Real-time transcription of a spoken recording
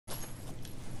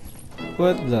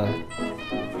What the?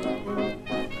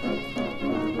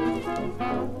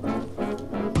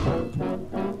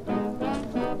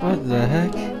 What the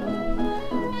heck?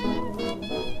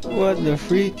 What the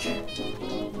freak?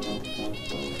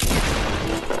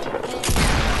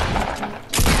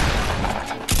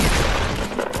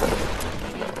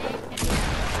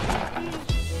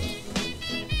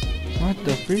 What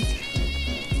the freak?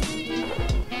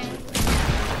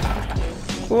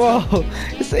 Whoa!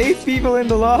 It's 8 people in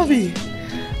the lobby!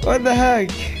 What the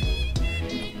heck?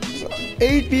 It's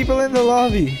 8 people in the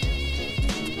lobby!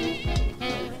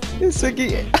 It's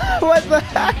freaking... What the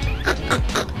heck?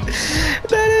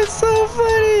 That is so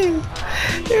funny!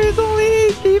 There's only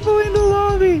 8 people in the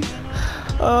lobby!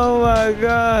 Oh my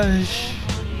gosh!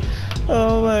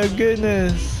 Oh my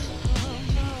goodness!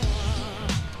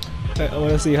 I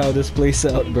wanna see how this plays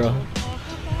out, bro.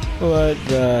 What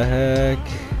the heck?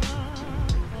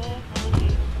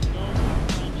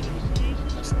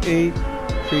 It's 8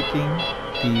 freaking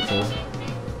people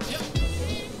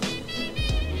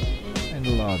in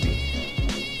the lobby.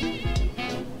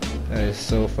 That is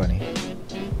so funny.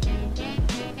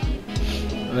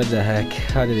 What the heck?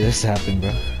 How did this happen,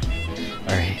 bro?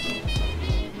 Alright.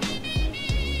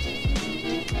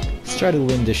 Let's try to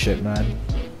win this shit, man.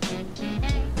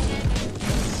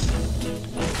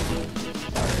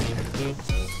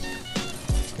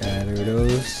 Gather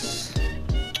those.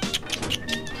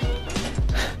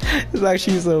 It's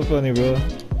actually so funny, bro.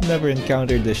 Never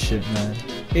encountered this shit, man.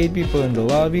 8 people in the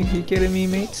lobby. You kidding me,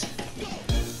 mates?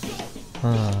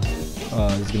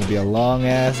 Oh, it's gonna be a long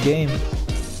ass game.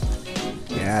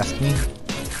 You ask me.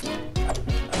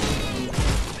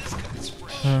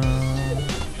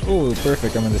 Oh,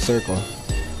 perfect. I'm in the circle.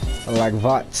 I like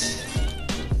VOTs.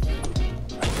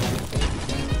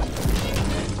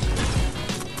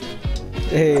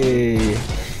 Hey,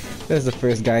 that's the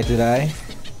first guy to die.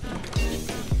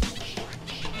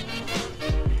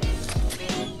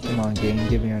 Come on, game,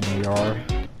 give me an AR.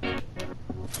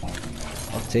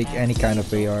 I'll take any kind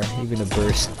of AR, even a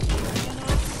burst.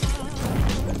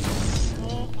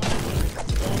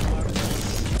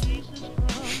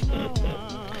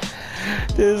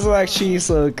 This is actually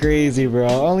so crazy, bro.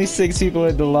 Only 6 people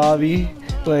in the lobby.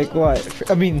 Like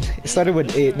what? I mean, it started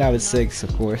with 8, now it's 6,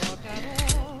 of course.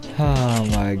 Oh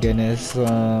my goodness.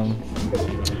 I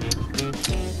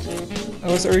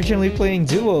was originally playing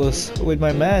duos with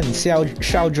my man,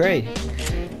 Xiao Dre.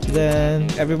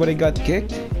 Then everybody got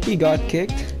kicked. He got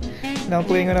kicked. Now I'm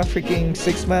playing on a freaking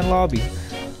 6-man lobby.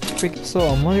 So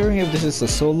I'm wondering if this is a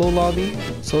solo lobby,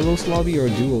 solos lobby, or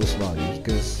duos lobby.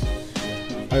 Because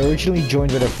I originally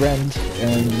joined with a friend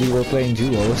and we were playing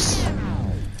duos.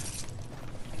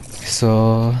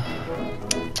 So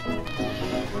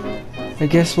I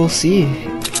guess we'll see.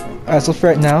 As of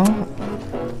right now,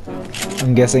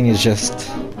 I'm guessing it's just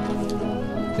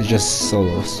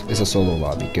solos. It's a solo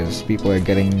lobby because people are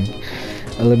getting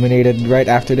eliminated right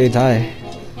after they die.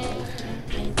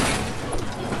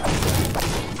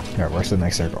 Alright, where's the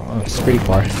next circle? Oh, it's pretty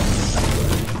far.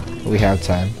 We have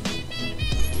time.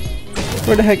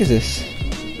 Where the heck is this?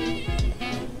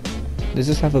 Does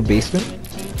this have a basement?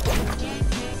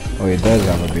 Oh, it does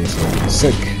have a basement.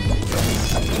 Sick.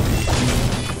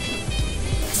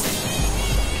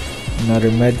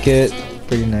 Another medkit.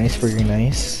 Pretty nice, pretty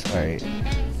nice. Alright.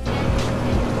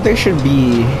 There should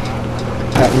be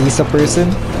at least a person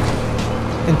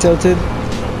in Tilted.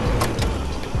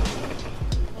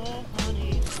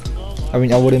 I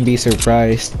mean, I wouldn't be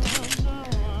surprised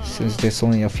since there's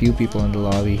only a few people in the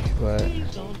lobby, but...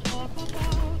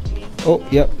 Oh,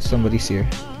 yep, somebody's here.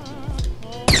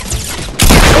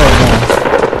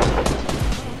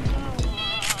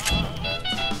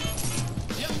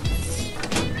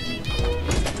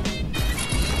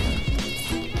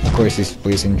 Of course, he's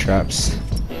placing traps.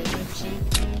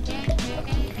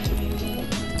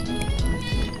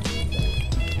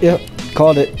 Yep,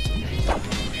 called it.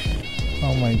 How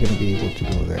am I gonna be able to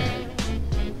go there?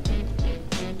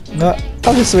 No,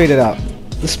 I'll just wait it out.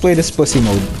 Let's play this pussy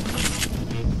mode.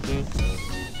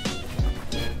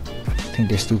 I think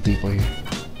there's 2 people here.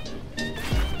 I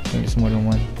think there's more than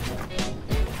one.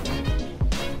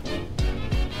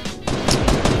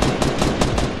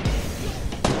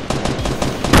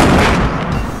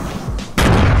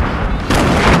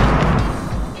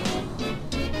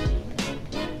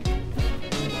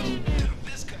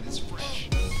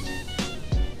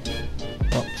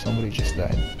 Oh, somebody just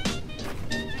died.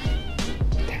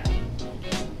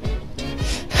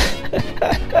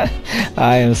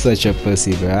 I am such a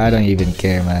pussy, bro. I don't even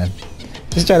care, man.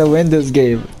 Just try to win this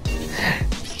game.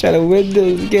 Just try to win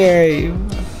this game.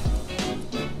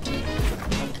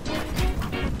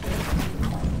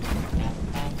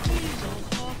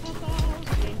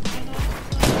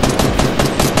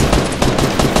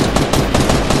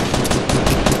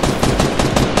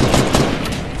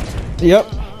 Yep.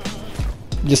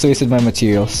 Just wasted my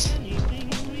materials.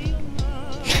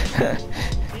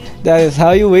 That is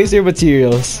how you waste your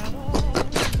materials.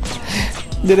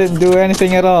 Didn't do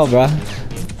anything at all, bruh.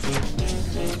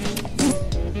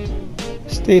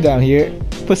 Stay down here.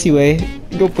 Pussy way.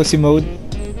 Go pussy mode.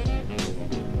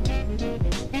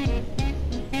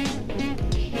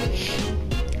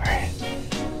 Alright.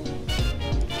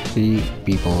 3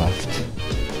 people left.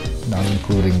 Not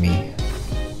including me.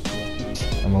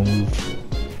 I'm gonna move.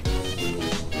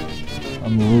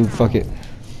 I'm gonna move. Fuck it.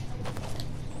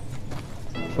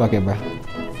 Fuck it, bruh.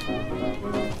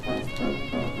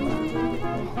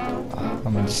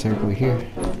 I'm in the circle here.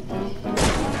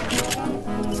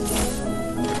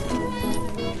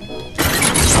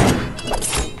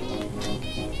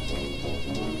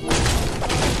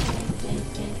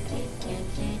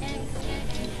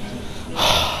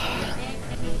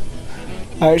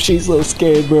 I'm actually so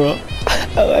scared, bro.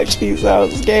 I'm actually so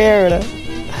scared.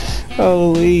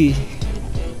 Holy.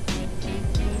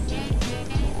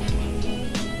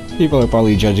 People are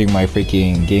probably judging my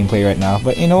freaking gameplay right now,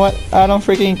 but you know what? I don't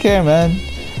freaking care, man.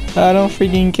 I don't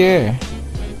freaking care.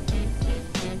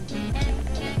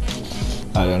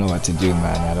 I don't know what to do,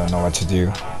 man. I don't know what to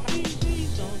do.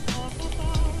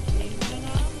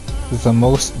 It's the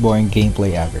most boring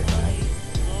gameplay ever,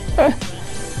 man.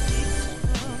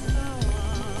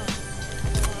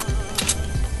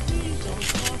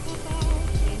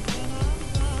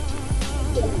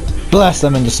 Blast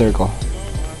them in the circle.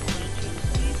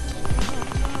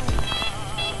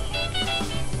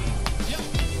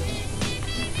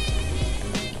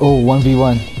 Oh,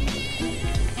 1v1.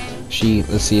 Shit,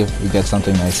 let's see if we get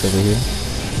something nice over here.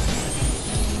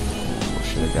 Oh,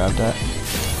 should I grab that?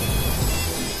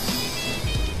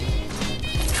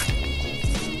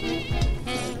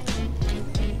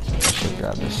 I should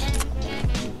grab this.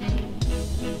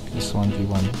 This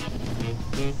 1v1.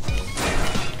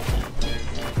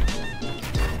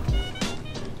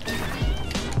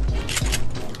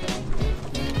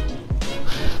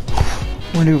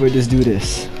 Wonder where this do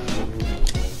this.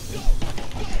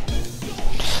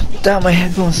 Damn, my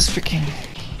headphones is freaking.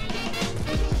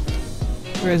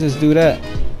 Where does this dude at?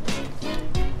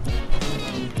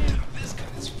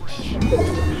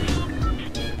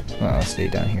 Well, I'll stay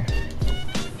down here.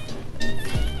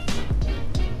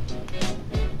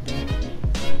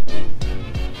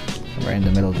 I'm right in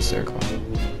the middle of the circle.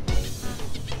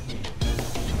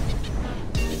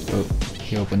 Oh,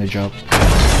 he opened the job.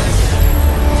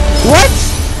 What?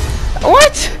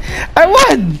 What? I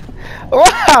won!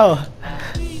 Wow!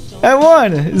 I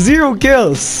won! 0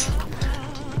 kills!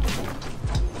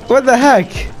 What the heck?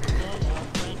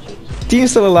 Team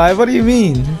still alive? What do you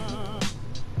mean?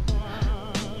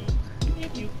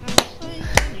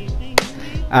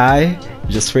 I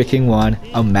just freaking won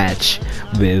a match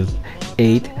with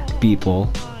 8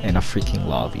 people in a freaking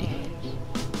lobby.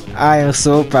 I am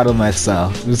so proud of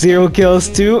myself. 0 kills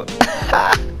too?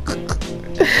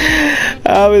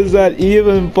 How is that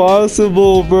even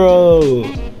possible, bro?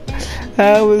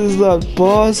 How is that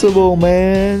possible,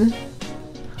 man?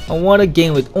 I won a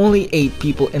game with only 8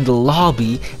 people in the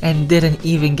lobby and didn't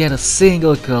even get a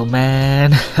single kill,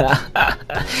 man.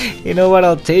 You know what?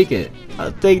 I'll take it.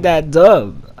 I'll take that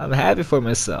dub. I'm happy for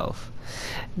myself.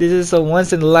 This is a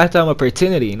once in a lifetime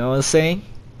opportunity, you know what I'm saying?